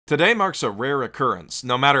Today marks a rare occurrence.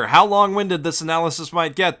 No matter how long-winded this analysis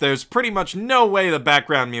might get, there's pretty much no way the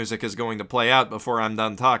background music is going to play out before I'm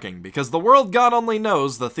done talking, because The World God Only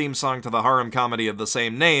Knows, the theme song to the harem comedy of the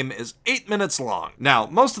same name, is 8 minutes long. Now,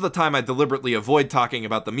 most of the time I deliberately avoid talking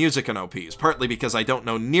about the music in OPs, partly because I don't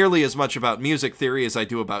know nearly as much about music theory as I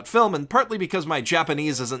do about film, and partly because my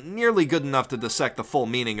Japanese isn't nearly good enough to dissect the full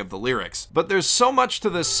meaning of the lyrics. But there's so much to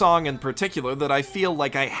this song in particular that I feel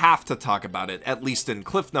like I have to talk about it, at least in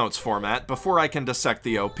Cliff Notes format, before I can dissect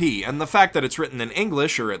the OP, and the fact that it's written in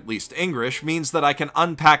English, or at least English, means that I can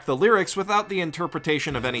unpack the lyrics without the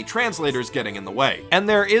interpretation of any translators getting in the way. And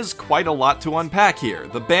there is quite a lot to unpack here.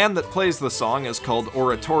 The band that plays the song is called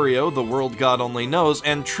Oratorio, The World God Only Knows,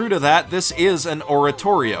 and true to that, this is an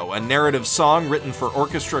oratorio, a narrative song written for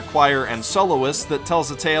orchestra, choir, and soloists that tells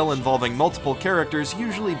a tale involving multiple characters,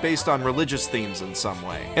 usually based on religious themes in some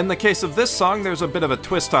way. In the case of this song, there's a bit of a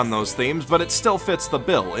twist on those themes, but it still fits the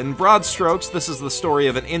bill. In broad strokes, this is the story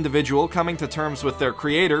of an individual coming to terms with their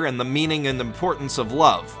creator and the meaning and importance of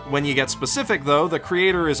love. When you get specific, though, the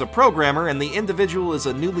creator is a programmer and the individual is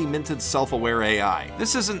a newly minted self-aware AI.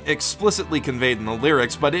 This isn't explicitly conveyed in the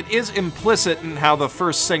lyrics, but it is implicit in how the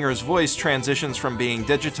first singer's voice transitions from being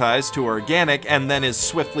digitized to organic and then is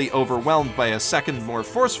swiftly overwhelmed by a second, more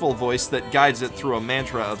forceful voice that guides it through a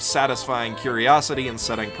mantra of satisfying curiosity and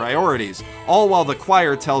setting priorities, all while the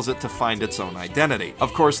choir tells it to find its own identity.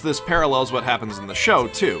 Of course, this parallels what happens in the show,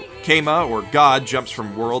 too. Keima, or God, jumps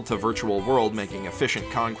from world to virtual world, making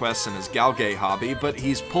efficient conquests in his galgay hobby, but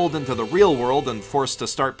he's pulled into the real world and forced to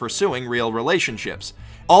start pursuing real relationships.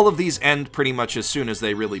 All of these end pretty much as soon as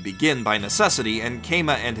they really begin by necessity, and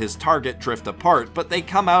Keima and his target drift apart, but they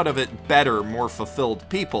come out of it better, more fulfilled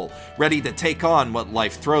people, ready to take on what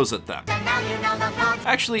life throws at them.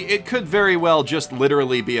 Actually, it could very well just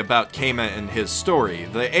literally be about Keima and his story.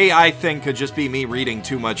 The AI thing could just be me reading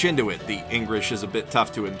too much into it. The English is a bit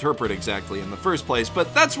tough to interpret exactly in the first place,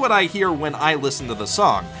 but that's what I hear when I listen to the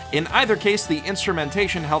song. In either case, the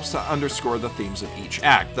instrumentation helps to underscore the themes of each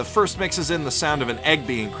act. The first mixes in the sound of an egg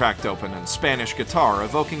being cracked open and Spanish guitar,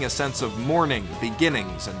 evoking a sense of mourning,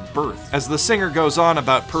 beginnings, and birth. As the singer goes on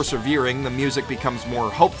about persevering, the music becomes more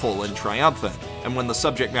hopeful and triumphant. And when the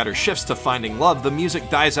subject matter shifts to finding love, the music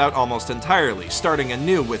dies out almost entirely, starting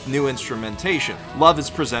anew with new instrumentation. Love is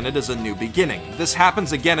presented as a new beginning. This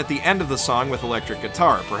happens again at the end of the song with electric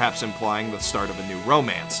guitar, perhaps implying the start of a new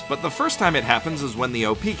romance. But the first time it happens is when the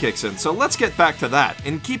OP kicks in, so let's get back to that.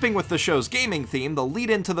 In keeping with the show's gaming theme, the lead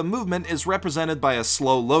into the movement is represented by a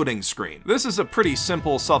slow loading screen. This is a pretty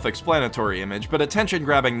simple, self-explanatory image, but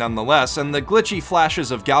attention-grabbing nonetheless, and the glitchy flashes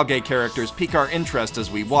of galgay characters pique our interest as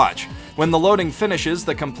we watch. When the loading finishes,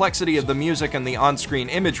 the complexity of the music and the on-screen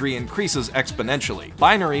imagery increases exponentially.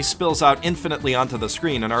 Binary spills out infinitely onto the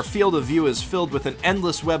screen, and our field of view is filled with an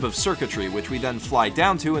endless web of circuitry, which we then fly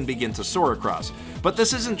down to and begin to soar across. But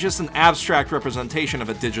this isn't just an abstract representation of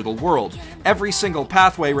a digital world. Every single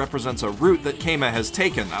pathway represents a route that Keima has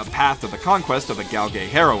taken, a path to the conquest of a galgay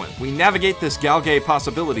heroine. We navigate this galgay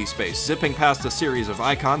possibility space, zipping past a series of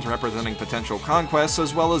icons representing potential conquests,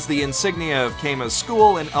 as well as the insignia of Keima's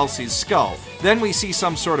school and Elsie's skull. Then we see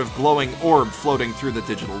some sort of glowing orb floating through the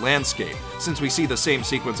digital landscape. Since we see the same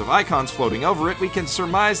sequence of icons floating over it, we can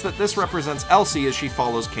surmise that this represents Elsie as she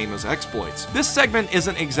follows Keima's exploits. This segment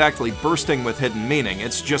isn't exactly bursting with hidden meaning,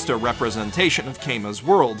 it's just a representation of Keima's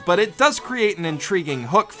world, but it does create an intriguing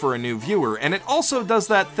hook for a new viewer, and it also does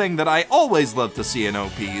that thing that I always love to see in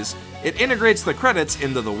OPs. It integrates the credits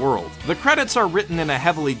into the world. The credits are written in a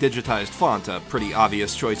heavily digitized font, a pretty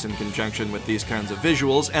obvious choice in conjunction with these kinds of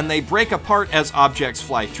visuals, and they break apart as objects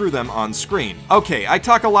fly through them on screen. Okay, I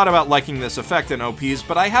talk a lot about liking this effect in OPs,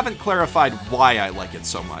 but I haven't clarified why I like it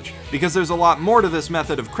so much, because there's a lot more to this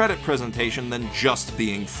method of credit presentation than just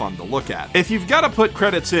being fun to look at. If you've got to put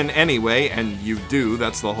credits in anyway, and you do,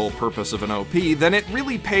 that's the whole purpose of an OP, then it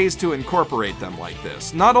really pays to incorporate them like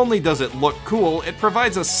this. Not only does it look cool, it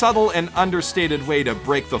provides a subtle and understated way to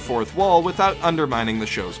break the fourth wall without undermining the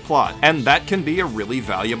show's plot. And that can be a really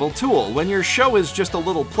valuable tool. When your show is just a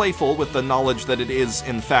little playful with the knowledge that it is,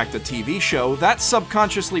 in fact, a TV show, that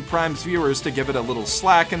subconsciously primes viewers to give it a little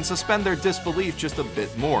slack and suspend their disbelief just a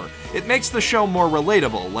bit more. It makes the show more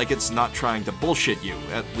relatable, like it's not trying to bullshit you,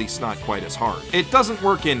 at least not quite as hard. It doesn't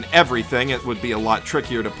work in everything, it would be a lot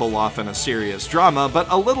trickier to pull off in a serious drama, but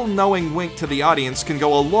a little knowing wink to the audience can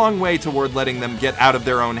go a long way toward letting them get out of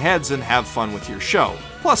their own heads and have fun with your show.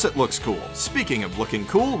 Plus it looks cool. Speaking of looking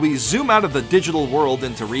cool, we zoom out of the digital world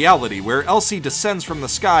into reality, where Elsie descends from the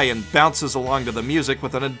sky and bounces along to the music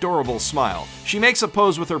with an adorable smile. She makes a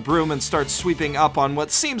pose with her broom and starts sweeping up on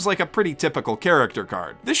what seems like a pretty typical character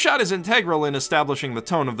card. This shot is integral in establishing the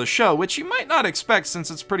tone of the show, which you might not expect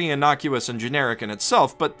since it's pretty innocuous and generic in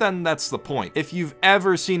itself, but then that's the point. If you've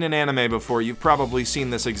ever seen an anime before, you've probably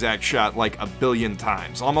seen this exact shot like a billion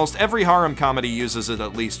times. Almost every harem comedy uses it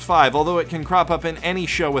at least 5, although it can crop up in any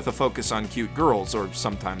show with a focus on cute girls, or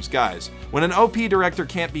sometimes guys. When an OP director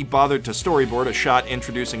can't be bothered to storyboard a shot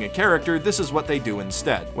introducing a character, this is what they do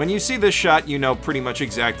instead. When you see this shot, you know pretty much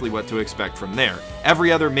exactly what to expect from there.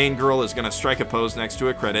 Every other main girl is gonna strike a pose next to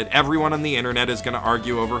a credit, everyone on the internet is gonna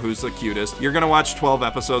argue over who's the cutest, you're gonna watch 12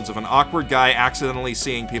 episodes of an awkward guy accidentally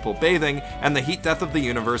seeing people bathing, and the heat death of the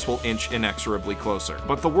universe will inch inexorably closer.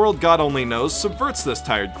 But the world God only knows subverts this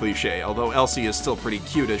tired cliche, although Elsie is still pretty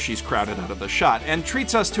cute as she's crowded out of the shot, and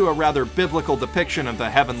treats us to a rather biblical depiction of the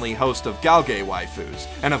heavenly host of Galgay waifus.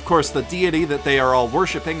 And of course, the deity that they are all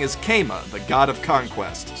worshipping is Keima, the god of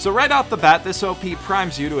conquest. So right off the bat, this OP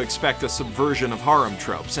primes you to expect a subversion of harem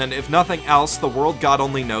tropes, and if nothing else, the world God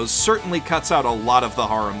only knows certainly cuts out a lot of the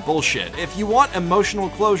harem bullshit. If you want emotional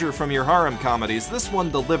closure from your harem comedies, this one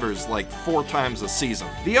delivers like 4 times a season.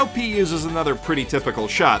 The OP uses another pretty typical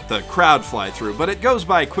shot, the crowd fly-through, but it goes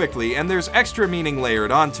by quickly, and there's extra meaning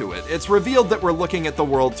layered onto it. It's revealed that we're looking at the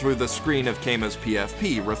world through the screen of Keima's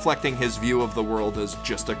PFP, reflecting his view of the world as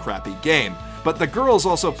just a crappy game. But the girls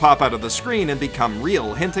also pop out of the screen and become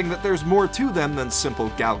real, hinting that there's more to them than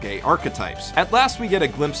simple Galgay archetypes. At last we get a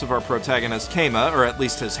glimpse of our protagonist Keima, or at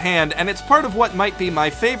least his hand, and it's part of what might be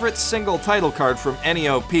my favorite single title card from any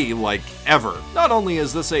OP, like, ever. Not only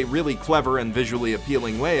is this a really clever and visually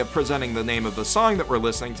appealing way of presenting the name of the song that we're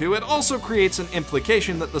listening to, it also creates an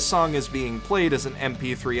implication that the song is being played as an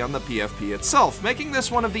MP3 on the PFP itself, making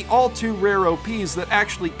this one of the all too rare OPs that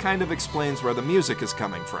actually kind of explains where the music is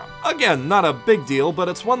coming from. Again, not a big deal, but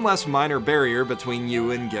it's one less minor barrier between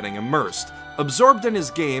you and getting immersed. Absorbed in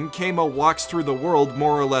his game, Keima walks through the world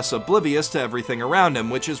more or less oblivious to everything around him,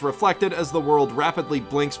 which is reflected as the world rapidly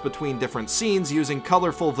blinks between different scenes using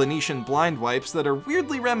colorful Venetian blind wipes that are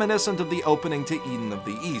weirdly reminiscent of the opening to Eden of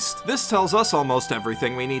the East. This tells us almost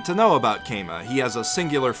everything we need to know about Keima. He has a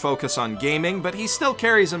singular focus on gaming, but he still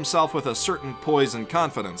carries himself with a certain poise and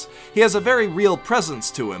confidence. He has a very real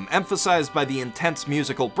presence to him, emphasized by the intense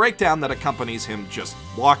musical breakdown that accompanies him just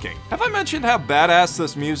walking. Have I mentioned how badass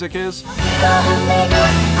this music is?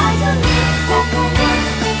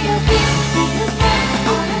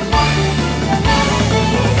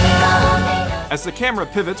 As the camera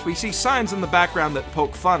pivots, we see signs in the background that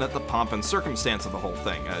poke fun at the pomp and circumstance of the whole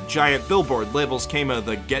thing. A giant billboard labels Keima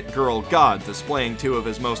the Get Girl God, displaying 2 of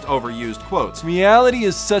his most overused quotes. "Reality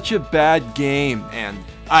is such a bad game," and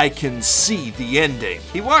 "I can see the ending."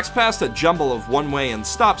 He walks past a jumble of one-way and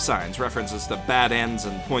stop signs, references to bad ends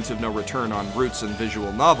and points of no return on roots and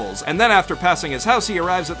visual novels, and then after passing his house he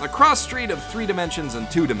arrives at the cross street of 3 dimensions and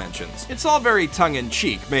 2 dimensions. It's all very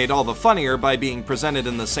tongue-in-cheek, made all the funnier by being presented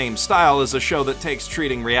in the same style as a show that takes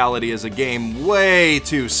treating reality as a game way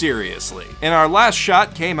too seriously. In our last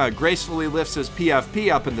shot, Keima gracefully lifts his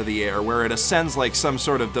PFP up into the air, where it ascends like some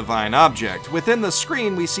sort of divine object. Within the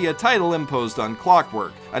screen we see a title imposed on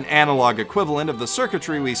clockwork, an analog equivalent of the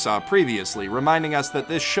circuitry we saw previously, reminding us that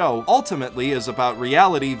this show ultimately is about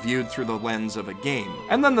reality viewed through the lens of a game.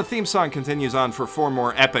 And then the theme song continues on for 4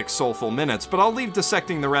 more epic, soulful minutes, but I'll leave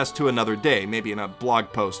dissecting the rest to another day, maybe in a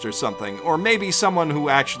blog post or something, or maybe someone who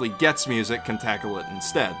actually gets music can tackle it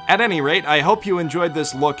instead. At any rate, I hope you enjoyed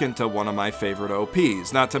this look into one of my favorite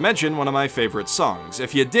OPs, not to mention one of my favorite songs.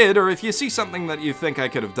 If you did, or if you see something that you think I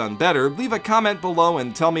could have done better, leave a comment below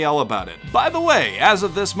and tell me all about it. By the way, as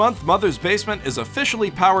of this month, Mother's Basement is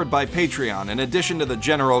officially powered by Patreon, in addition to the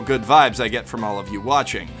general good vibes I get from all of you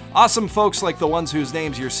watching. Awesome folks like the ones whose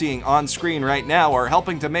names you're seeing on screen right now are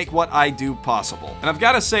helping to make what I do possible. And I've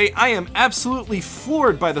got to say, I am absolutely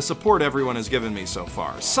floored by the support everyone has given me so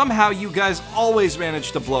far. Somehow you guys always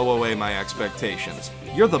manage to blow away my expectations.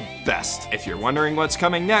 You're the best. If you're wondering what's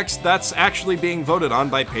coming next, that's actually being voted on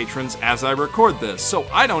by patrons as I record this, so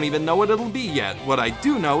I don't even know what it'll be yet. What I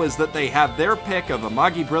do know is that they have their pick of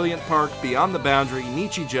Amagi Brilliant Park, Beyond the Boundary,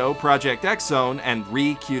 Nichijou, Project X Zone, and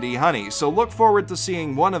Cutie Honey, so look forward to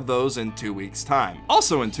seeing one of those in 2 weeks' time.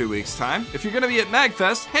 Also in 2 weeks' time, if you're gonna be at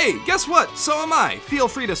MagFest, hey, guess what? So am I. Feel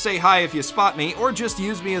free to say hi if you spot me, or just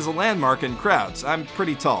use me as a landmark in crowds. I'm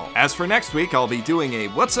pretty tall. As for next week, I'll be doing a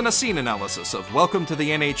What's in a Scene analysis of Welcome to the the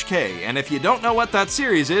NHK, and if you don't know what that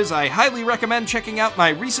series is, I highly recommend checking out my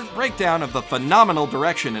recent breakdown of the phenomenal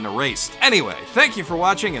direction in Erased. Anyway, thank you for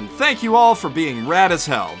watching, and thank you all for being rad as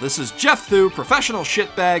hell. This is Jeff Thu, professional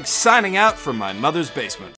shitbag, signing out from my mother's basement.